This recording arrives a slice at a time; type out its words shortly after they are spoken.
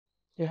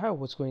Hey, hi,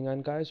 what's going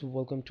on, guys?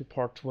 Welcome to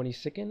part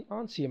 22nd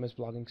on CMS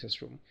blogging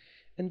system.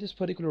 In this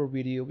particular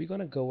video, we're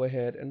gonna go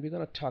ahead and we're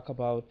gonna talk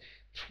about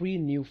three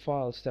new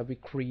files that we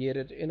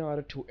created in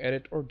order to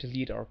edit or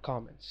delete our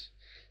comments.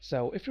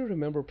 So if you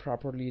remember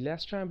properly,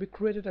 last time we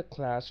created a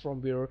class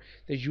from where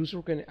the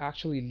user can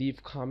actually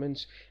leave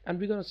comments, and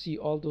we're gonna see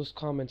all those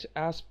comments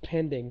as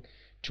pending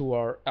to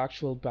our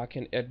actual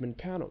backend admin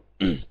panel.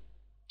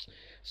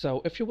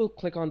 So if you will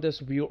click on this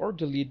view or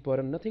delete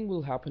button, nothing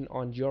will happen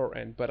on your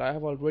end, but I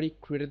have already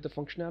created the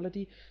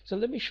functionality. So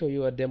let me show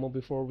you a demo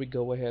before we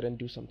go ahead and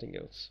do something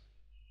else.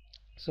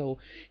 So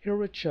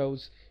here it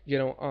shows,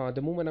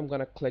 the moment I'm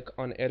gonna click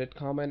on edit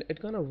comment,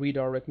 it's gonna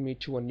redirect me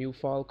to a new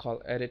file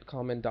called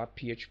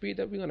editcomment.php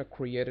that we're gonna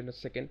create in a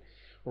second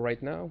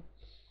right now.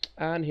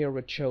 And here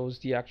it shows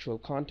the actual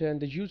content,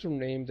 the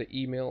username, the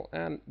email,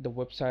 and the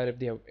website if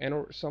they have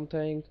entered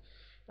something.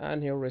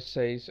 And here it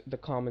says the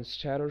comment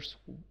status.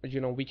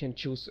 We can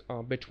choose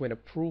between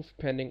approved,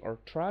 pending, or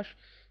trash.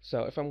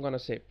 So if I'm gonna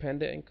say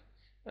pending,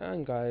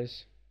 and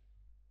guys,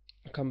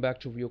 come back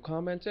to view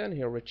comments, and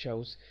here it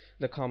shows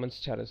the comment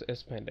status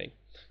is pending.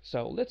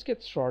 So let's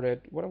get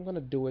started. What I'm gonna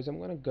do is I'm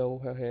gonna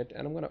go ahead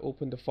and I'm gonna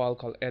open the file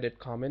called edit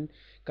comment.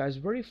 Guys,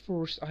 very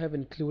first I have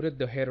included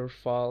the header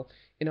file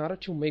in order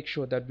to make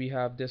sure that we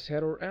have this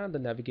header and the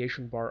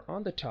navigation bar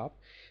on the top.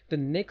 The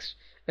next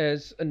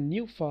is a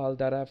new file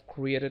that I've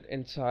created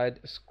inside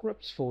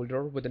scripts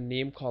folder with a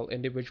name called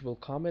individual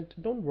comment.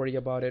 Don't worry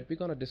about it, we're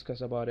gonna discuss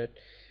about it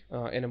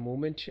in a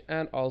moment.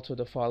 And also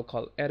the file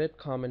called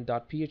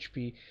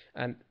editcomment.php,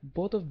 and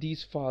both of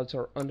these files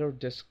are under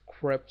the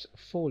scripts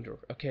folder.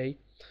 Okay,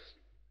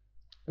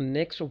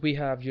 next we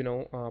have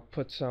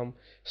put some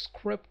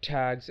script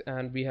tags,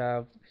 and we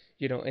have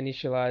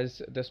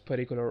initialized this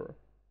particular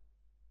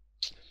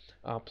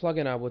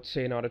plugin, I would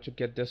say, in order to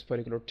get this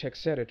particular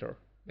text editor.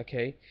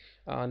 Okay,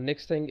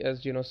 next thing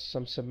is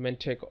some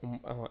semantic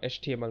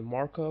HTML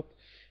markup,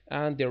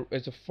 and there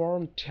is a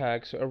form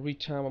tag. So every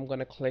time I'm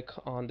gonna click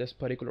on this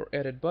particular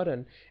edit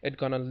button, it's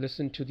gonna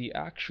listen to the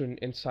action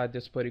inside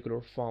this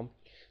particular form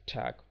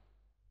tag.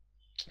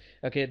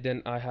 Okay,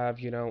 then I have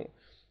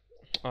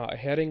a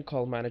heading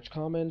called manage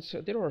comments.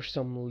 There are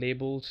some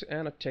labels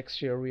and a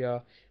text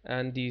area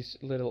and these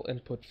little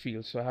input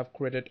fields. So I have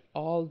created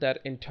all that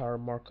entire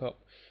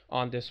markup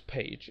on this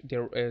page.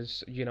 There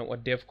is a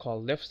div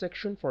called left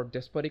section for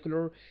this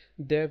particular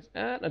div,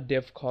 and a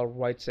div called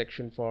right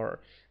section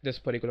for this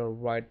particular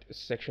right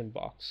section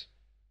box.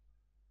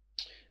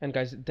 And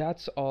guys,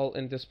 that's all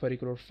in this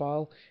particular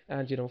file.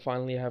 And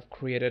finally I have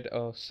created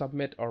a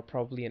submit or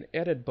probably an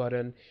edit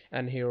button,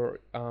 and here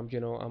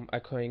I'm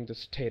echoing the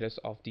status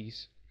of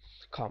these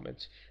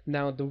comments.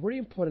 Now the very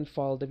important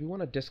file that we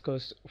want to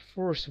discuss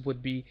first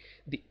would be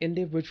the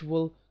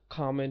individual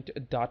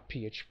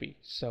comment.php.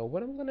 So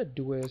what I'm gonna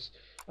do is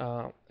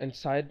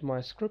inside my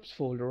scripts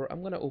folder,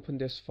 I'm gonna open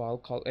this file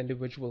called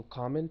individual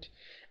comment,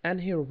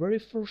 and here very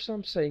first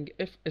I'm saying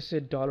if it's a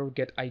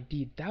 $get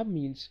ID, that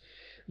means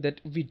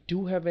that we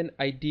do have an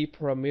ID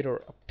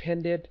parameter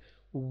appended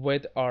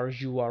with our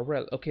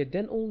URL. Okay,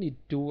 then only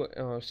do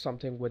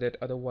something with it,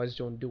 otherwise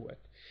don't do it.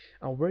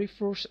 Very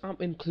first I'm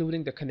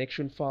including the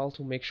connection file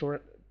to make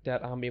sure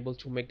that I'm able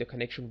to make the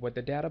connection with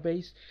the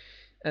database,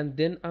 and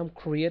then I'm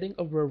creating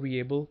a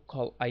variable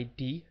called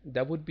ID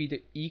that would be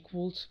the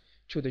equals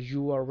to the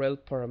URL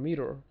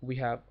parameter we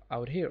have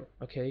out here.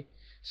 Okay,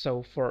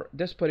 so for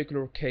this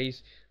particular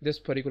case, this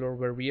particular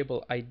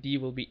variable ID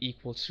will be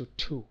equals to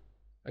 2.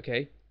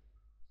 Okay,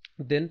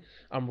 then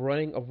I'm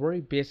running a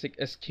very basic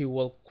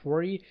SQL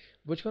query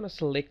which gonna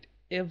select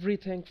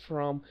everything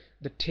from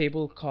the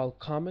table called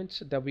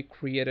comments that we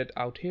created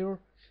out here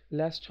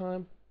last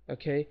time.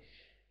 Okay,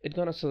 it's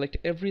gonna select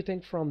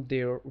everything from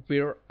there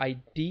where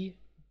ID,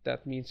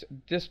 that means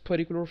this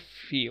particular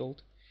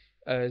field,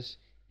 is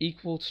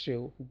equals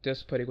to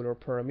this particular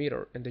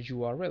parameter in the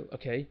URL.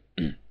 Okay,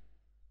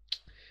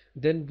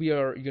 then we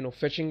are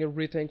fetching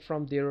everything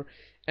from there,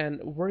 and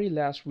very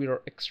last we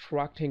are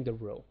extracting the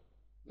row.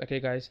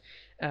 Okay guys,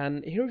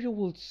 and here you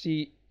will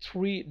see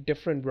three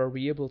different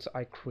variables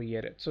I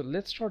created. So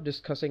let's start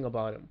discussing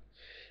about them.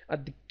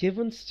 The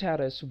given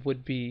status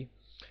would be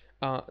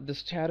the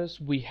status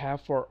we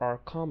have for our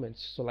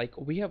comments. So like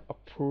we have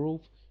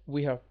approved,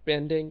 we have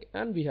pending,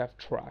 and we have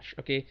trash.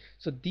 Okay,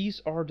 so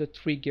these are the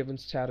three given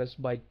status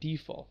by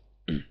default.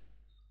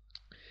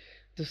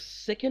 The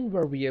second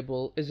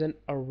variable is an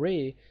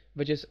array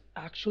which is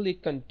actually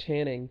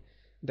containing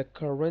the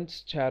current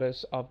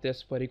status of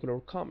this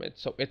particular comment.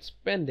 So it's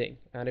pending,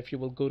 and if you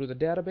will go to the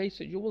database,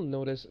 you will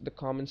notice the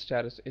comment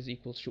status is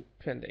equals to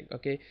pending.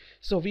 Okay,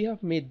 so we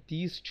have made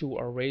these two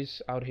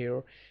arrays out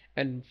here,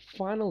 and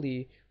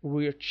finally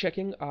we're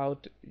checking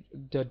out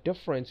the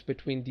difference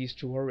between these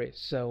two arrays.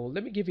 So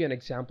let me give you an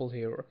example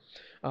here.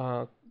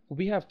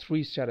 We have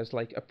three status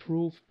like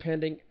approve,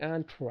 pending,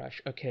 and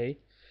trash. Okay,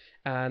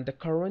 and the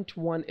current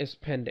one is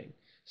pending.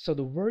 So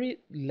the very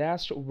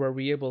last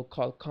variable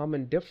called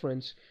comment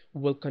difference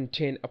will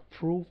contain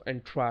approve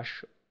and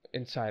trash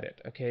inside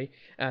it, okay?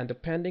 And the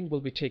pending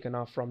will be taken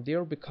off from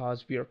there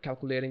because we are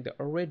calculating the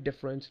array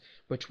difference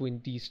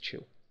between these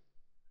two.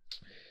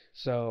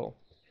 So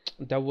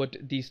that what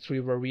these three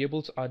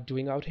variables are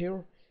doing out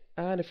here.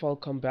 And if I'll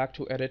come back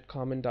to edit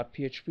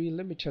comment.php,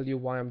 let me tell you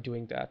why I'm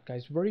doing that,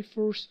 guys. Very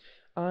first,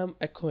 I'm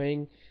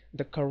echoing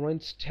the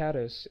current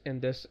status in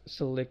this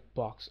select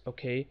box,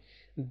 okay?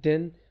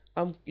 Then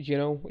I'm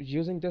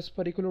using this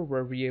particular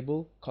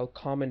variable called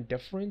comment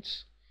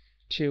difference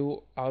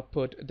to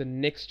output the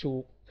next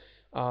to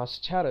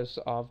status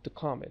of the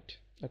comment,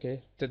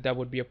 okay? That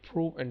would be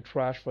approve and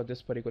trash for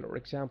this particular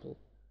example.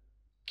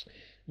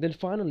 Then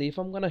finally, if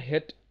I'm gonna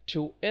hit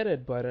to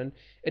edit button,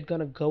 it's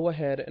gonna go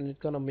ahead and it's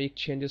gonna make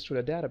changes to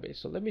the database.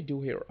 So let me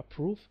do here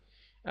approve,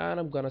 and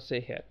I'm gonna say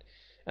hit.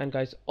 And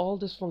guys, all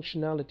this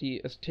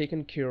functionality is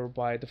taken care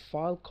by the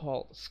file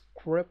called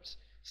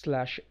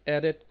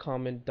scripts/edit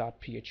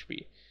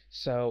comment.php.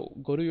 So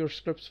go to your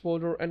scripts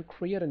folder and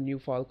create a new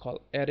file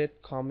called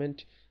edit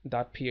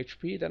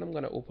comment.php that I'm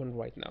gonna open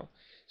right now.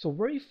 So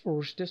very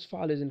first, this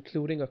file is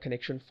including a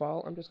connection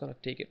file. I'm just gonna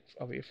take it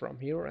away from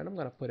here and I'm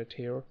gonna put it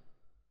here.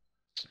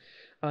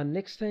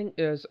 Next thing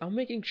is I'm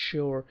making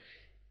sure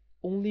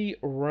only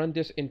run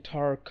this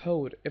entire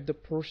code if the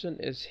person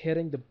is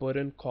hitting the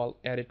button called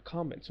edit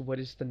comments. What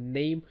is the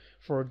name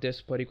for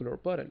this particular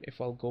button?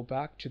 If I'll go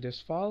back to this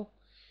file,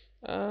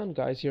 and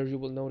guys, here you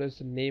will notice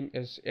the name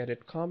is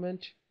edit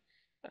comment,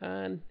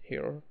 and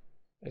here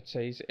it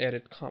says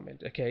edit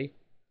comment, okay?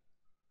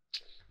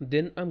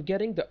 Then I'm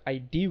getting the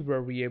ID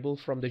variable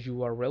from the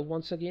URL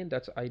once again.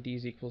 That's ID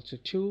is equal to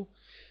 2,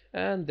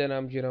 and then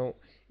I'm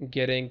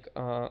getting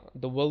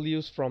the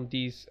values from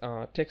these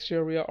text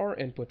area or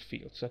input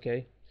fields,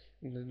 okay?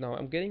 Now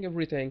I'm getting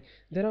everything.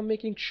 Then I'm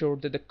making sure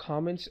that the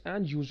comments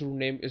and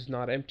username is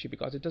not empty,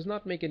 because it does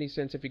not make any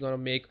sense if you're gonna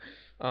make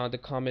the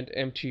comment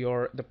empty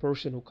or the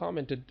person who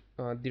commented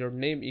their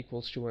name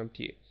equals to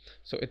empty.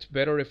 So it's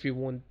better if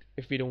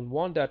we don't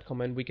want that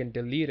comment, we can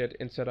delete it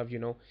instead of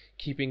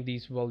keeping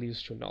these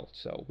values to null.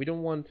 So we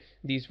don't want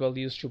these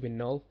values to be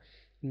null.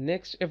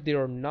 Next, if they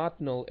are not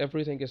null,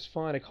 everything is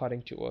fine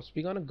according to us.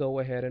 We're gonna go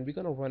ahead and we're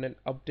gonna run an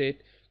update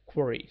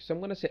query. So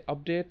I'm gonna say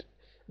update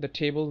the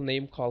table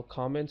name called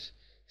comments,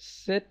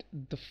 set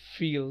the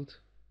field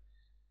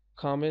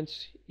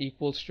comments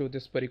equals to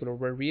this particular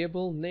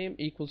variable, name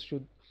equals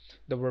to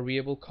the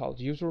variable called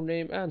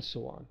username, and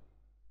so on.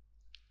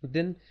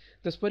 Then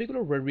this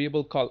particular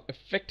variable called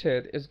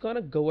affected is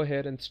gonna go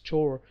ahead and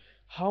store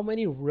how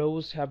many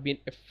rows have been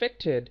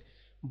affected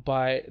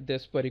by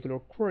this particular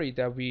query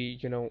that we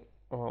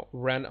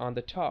ran on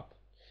the top.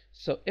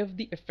 So if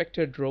the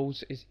affected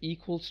rows is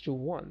equals to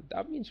 1,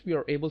 that means we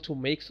are able to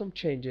make some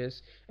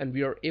changes and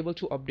we are able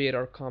to update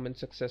our comment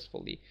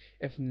successfully.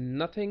 If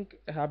nothing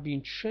have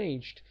been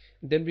changed,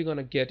 then we're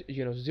gonna get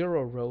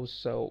 0 rows.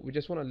 So we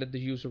just want to let the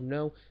user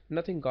know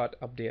nothing got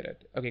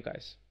updated. Okay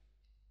guys,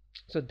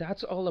 so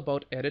that's all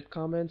about edit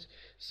comments.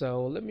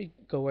 So let me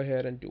go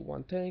ahead and do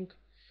one thing.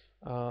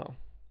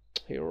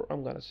 Here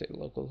I'm gonna say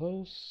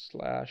localhost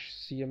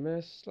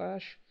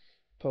 /cms/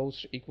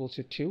 post equals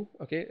to 2.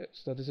 Okay,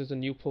 so this is a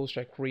new post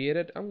I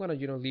created. I'm gonna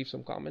leave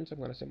some comments. I'm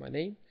gonna say my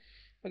name,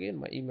 again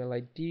my email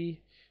ID.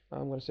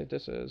 I'm gonna say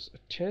this is a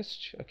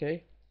test.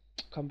 Okay,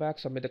 come back,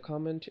 submit the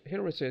comment.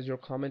 Here it says your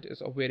comment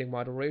is awaiting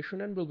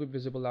moderation and will be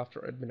visible after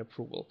admin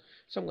approval.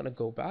 So I'm gonna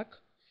go back,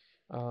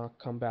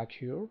 come back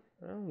here,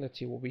 and let's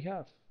see what we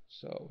have.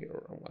 So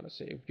here I'm gonna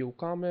say view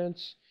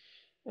comments,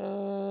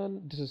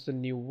 and this is the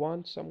new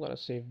one, so I'm gonna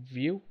say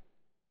view.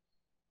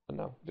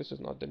 No, this is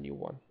not the new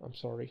one, I'm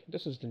sorry,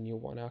 this is the new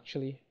one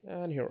actually.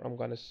 And here I'm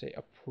gonna say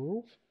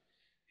approve,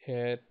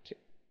 hit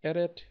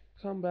edit,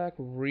 come back,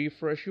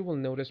 refresh. You will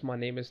notice my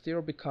name is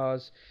there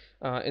because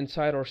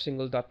inside our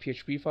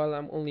single.php file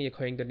I'm only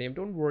echoing the name.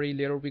 Don't worry,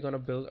 later we're gonna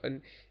build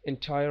an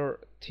entire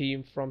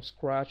theme from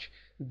scratch,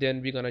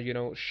 then we're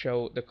gonna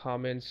show the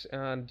comments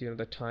and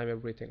the time,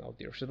 everything out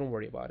there, so don't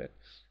worry about it.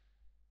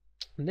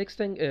 Next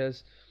thing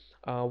is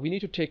we need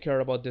to take care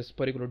about this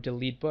particular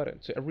delete button.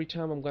 So every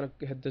time I'm gonna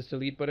hit this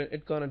delete button,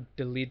 it's gonna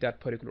delete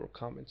that particular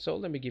comment. So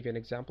let me give you an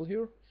example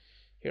here.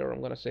 Here I'm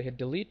gonna say hit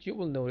delete. You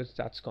will notice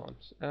that's gone.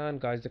 And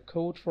guys, the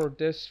code for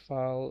this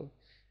file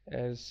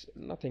is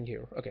nothing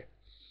here. Okay.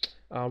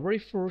 Very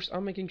first,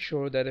 I'm making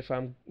sure that if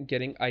I'm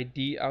getting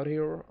ID out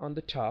here on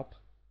the top,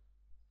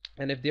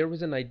 and if there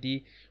is an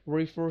ID,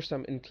 very first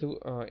I'm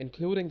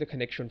including the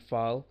connection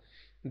file.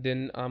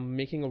 Then I'm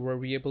making a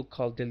variable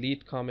called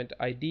delete comment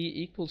ID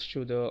equals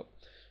to the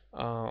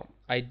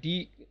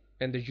ID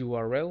and the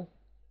URL,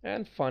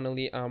 and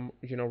finally I'm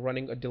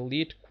running a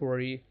delete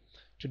query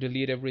to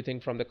delete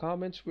everything from the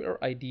comments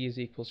where ID is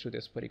equals to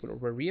this particular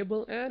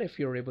variable. And if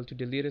you're able to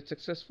delete it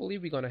successfully,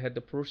 we're gonna head the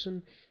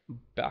person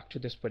back to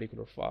this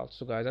particular file.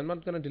 So guys, I'm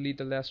not gonna delete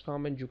the last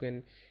comment. You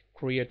can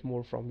create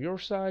more from your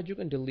side, you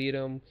can delete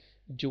them,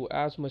 do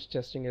as much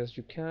testing as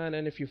you can,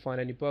 and if you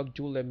find any bug,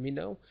 do let me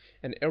know.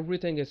 And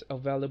everything is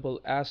available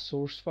as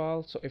source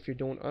file, so if you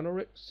don't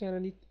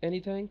understand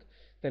anything,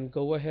 then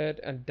go ahead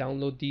and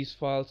download these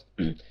files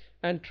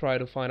and try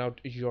to find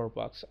out your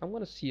bugs. I'm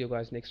gonna see you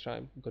guys next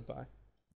time. Goodbye.